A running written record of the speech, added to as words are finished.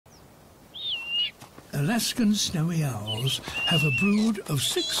Alaskan snowy owls have a brood of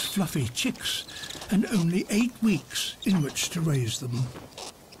 6 fluffy chicks and only 8 weeks in which to raise them.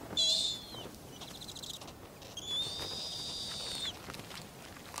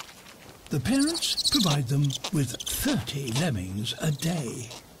 The parents provide them with 30 lemmings a day.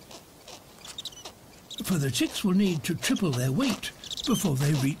 For the chicks will need to triple their weight before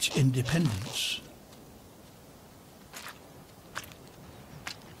they reach independence.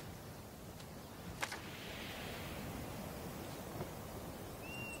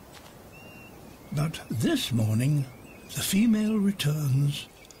 But this morning, the female returns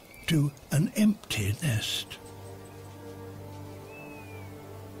to an empty nest.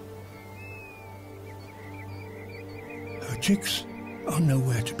 Her chicks are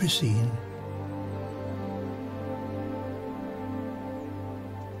nowhere to be seen.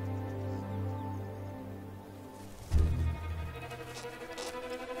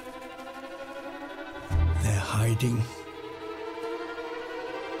 They're hiding.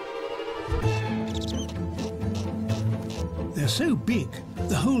 They're so big,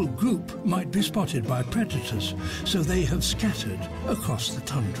 the whole group might be spotted by predators, so they have scattered across the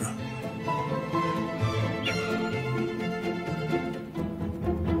tundra.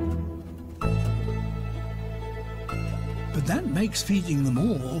 But that makes feeding them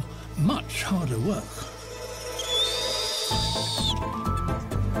all much harder work.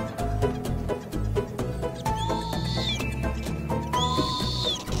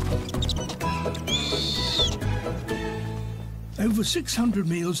 Over 600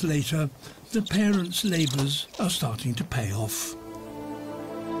 meals later, the parents' labours are starting to pay off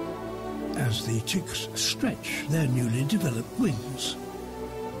as the chicks stretch their newly developed wings.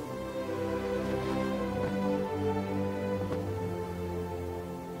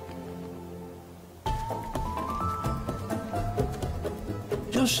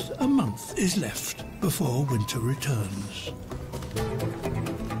 Just a month is left before winter returns.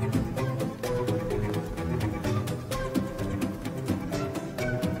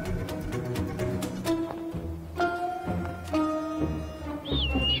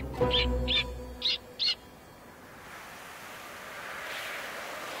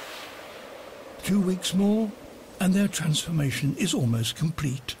 Two weeks more, and their transformation is almost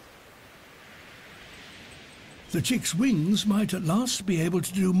complete. The chicks' wings might at last be able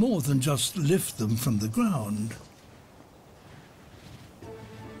to do more than just lift them from the ground.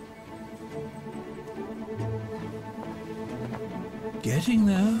 Getting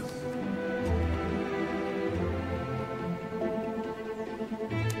there.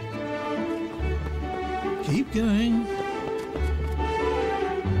 Keep going.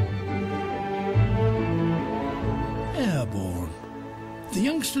 Airborne. The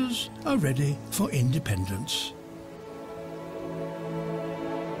youngsters are ready for independence.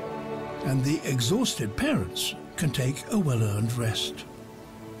 And the exhausted parents can take a well-earned rest.